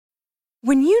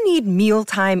When you need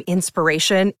mealtime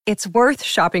inspiration, it's worth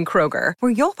shopping Kroger,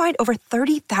 where you'll find over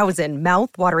 30,000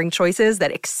 mouth-watering choices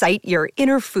that excite your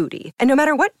inner foodie. And no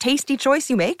matter what tasty choice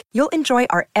you make, you'll enjoy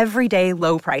our everyday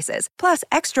low prices, plus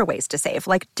extra ways to save,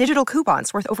 like digital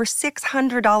coupons worth over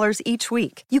 $600 each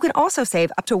week. You can also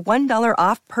save up to $1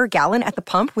 off per gallon at the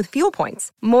pump with fuel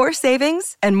points. More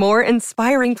savings and more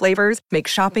inspiring flavors make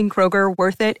shopping Kroger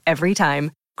worth it every time.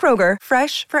 Kroger,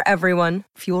 fresh for everyone.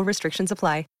 Fuel restrictions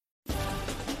apply.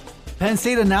 Penn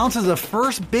State announces a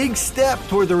first big step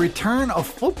toward the return of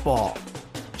football.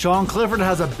 Sean Clifford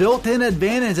has a built-in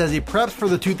advantage as he preps for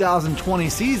the 2020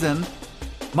 season.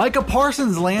 Micah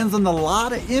Parsons lands on the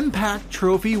Lot Impact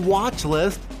Trophy watch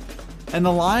list. And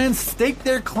the Lions stake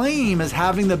their claim as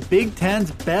having the Big Ten's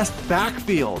best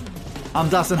backfield. I'm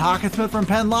Dustin Hockensmith from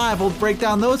Penn Live. We'll break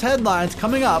down those headlines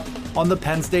coming up on the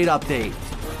Penn State Update.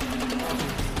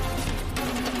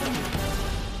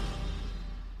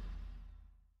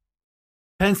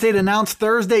 Penn State announced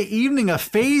Thursday evening a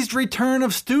phased return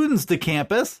of students to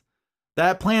campus.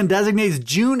 That plan designates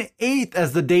June 8th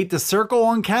as the date to circle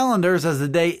on calendars as the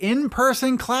day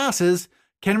in-person classes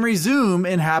can resume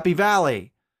in Happy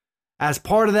Valley. As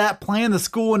part of that plan, the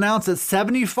school announced that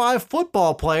 75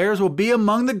 football players will be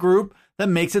among the group that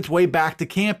makes its way back to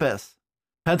campus.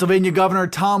 Pennsylvania Governor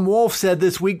Tom Wolf said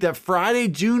this week that Friday,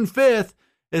 June 5th,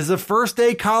 is the first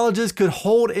day colleges could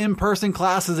hold in-person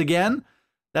classes again.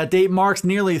 That date marks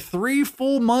nearly 3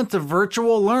 full months of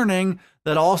virtual learning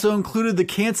that also included the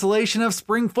cancellation of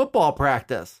spring football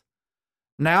practice.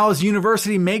 Now, as the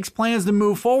university makes plans to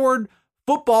move forward,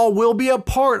 football will be a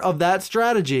part of that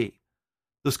strategy.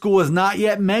 The school has not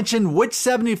yet mentioned which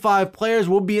 75 players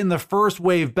will be in the first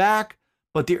wave back,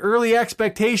 but the early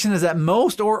expectation is that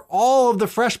most or all of the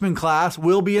freshman class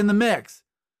will be in the mix.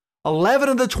 11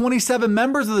 of the 27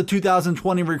 members of the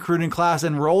 2020 recruiting class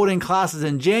enrolled in classes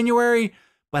in January,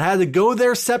 but had to go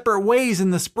their separate ways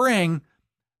in the spring.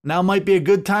 Now might be a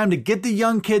good time to get the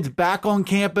young kids back on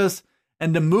campus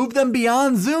and to move them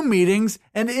beyond Zoom meetings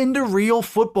and into real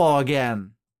football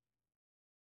again.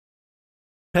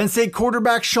 Penn State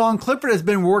quarterback Sean Clifford has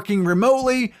been working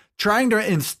remotely, trying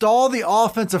to install the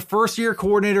offensive first-year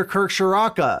coordinator Kirk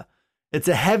Ciarrocca. It's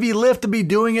a heavy lift to be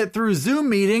doing it through Zoom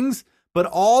meetings, but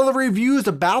all the reviews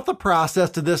about the process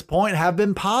to this point have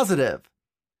been positive.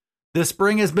 This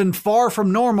spring has been far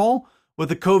from normal, with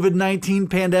the COVID-19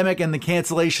 pandemic and the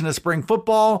cancellation of spring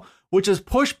football, which has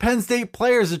pushed Penn State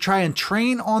players to try and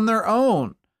train on their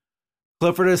own.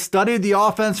 Clifford has studied the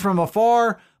offense from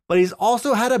afar, but he's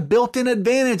also had a built-in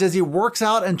advantage as he works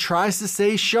out and tries to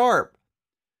stay sharp.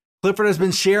 Clifford has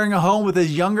been sharing a home with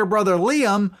his younger brother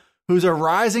Liam, who's a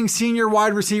rising senior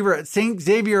wide receiver at St.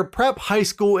 Xavier Prep High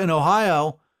School in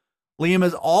Ohio. Liam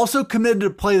is also committed to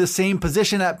play the same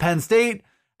position at Penn State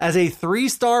as a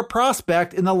 3-star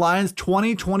prospect in the Lions'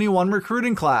 2021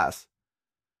 recruiting class.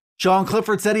 Sean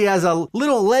Clifford said he has a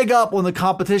little leg up on the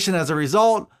competition as a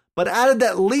result, but added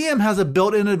that Liam has a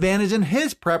built-in advantage in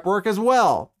his prep work as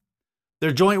well.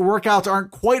 Their joint workouts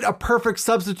aren't quite a perfect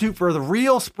substitute for the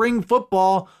real spring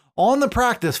football on the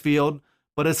practice field,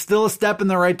 but it's still a step in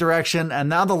the right direction, and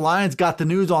now the Lions got the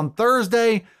news on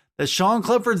Thursday that Sean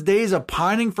Clifford's days of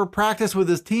pining for practice with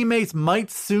his teammates might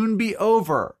soon be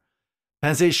over.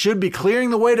 Penn State should be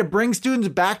clearing the way to bring students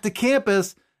back to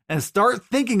campus and start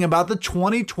thinking about the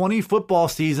 2020 football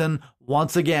season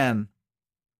once again.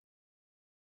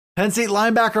 Penn State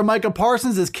linebacker Micah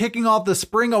Parsons is kicking off the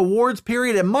spring awards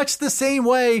period in much the same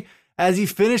way as he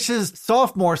finishes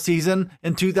sophomore season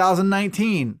in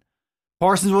 2019.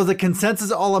 Parsons was a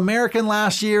consensus All-American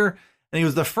last year, and he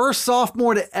was the first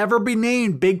sophomore to ever be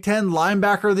named Big Ten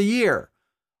Linebacker of the Year.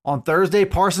 On Thursday,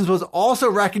 Parsons was also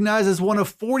recognized as one of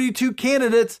 42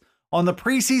 candidates on the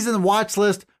preseason watch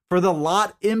list for the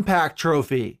Lot Impact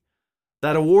Trophy.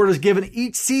 That award is given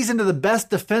each season to the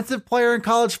best defensive player in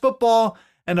college football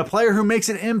and a player who makes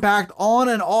an impact on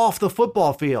and off the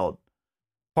football field.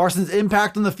 Parsons'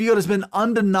 impact on the field has been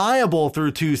undeniable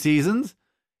through 2 seasons.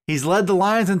 He's led the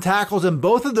Lions in tackles in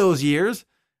both of those years,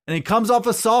 and he comes off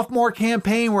a sophomore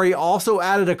campaign where he also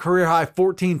added a career-high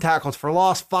 14 tackles for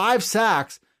loss, 5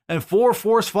 sacks, and 4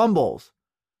 forced fumbles.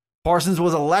 Parsons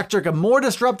was electric and more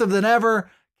disruptive than ever,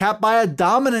 capped by a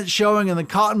dominant showing in the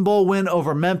Cotton Bowl win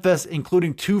over Memphis,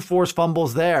 including 2 forced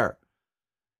fumbles there.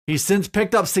 He's since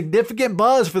picked up significant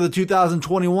buzz for the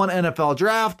 2021 NFL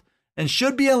Draft and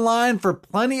should be in line for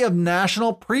plenty of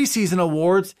national preseason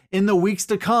awards in the weeks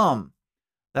to come.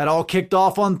 That all kicked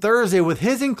off on Thursday with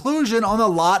his inclusion on the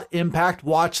Lot Impact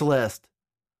watch list.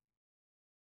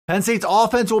 Penn State's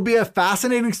offense will be a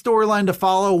fascinating storyline to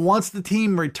follow once the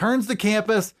team returns to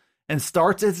campus and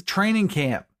starts its training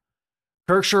camp.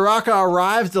 Kirk Ciarrocca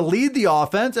arrives to lead the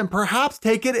offense and perhaps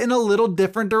take it in a little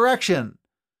different direction.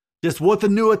 Just what the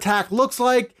new attack looks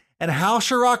like and how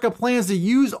Ciarrocca plans to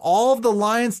use all of the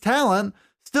Lions' talent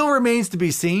still remains to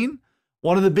be seen.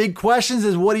 One of the big questions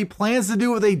is what he plans to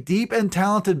do with a deep and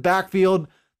talented backfield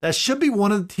that should be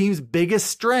one of the team's biggest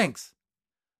strengths.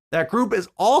 That group is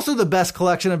also the best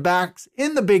collection of backs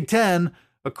in the Big Ten,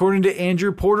 according to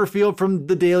Andrew Porterfield from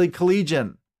the Daily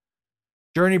Collegian.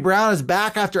 Journey Brown is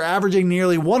back after averaging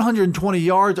nearly 120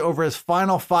 yards over his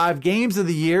final 5 games of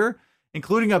the year,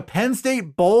 including a Penn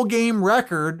State bowl game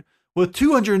record with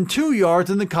 202 yards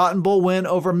in the Cotton Bowl win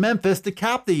over Memphis to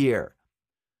cap the year.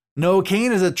 Noah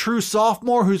Cain is a true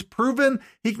sophomore who's proven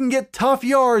he can get tough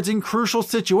yards in crucial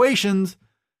situations.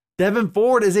 Devin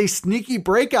Ford is a sneaky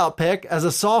breakout pick as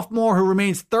a sophomore who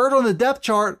remains third on the depth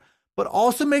chart, but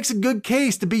also makes a good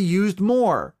case to be used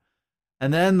more.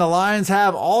 And then the Lions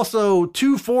have also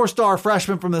 2 4-star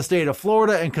freshmen from the state of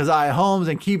Florida in Keziah Holmes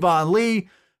and Kevon Lee,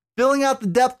 filling out the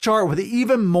depth chart with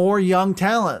even more young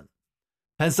talent.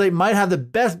 Penn State might have the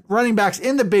best running backs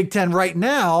in the Big Ten right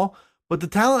now, but the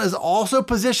talent is also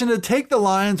positioned to take the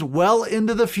Lions well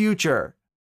into the future.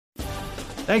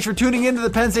 Thanks for tuning into the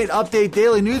Penn State Update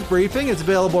Daily News Briefing. It's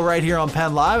available right here on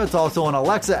Penn Live. It's also on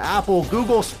Alexa, Apple,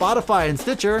 Google, Spotify, and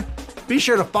Stitcher. Be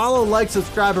sure to follow, like,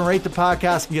 subscribe, and rate the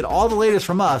podcast and get all the latest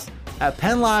from us at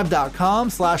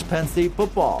PennLive.com/Penn State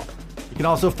Football. You can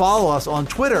also follow us on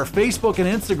Twitter, Facebook,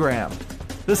 and Instagram.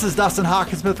 This is Dustin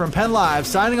Hockensmith from Penn Live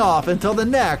signing off until the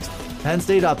next Penn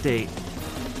State Update.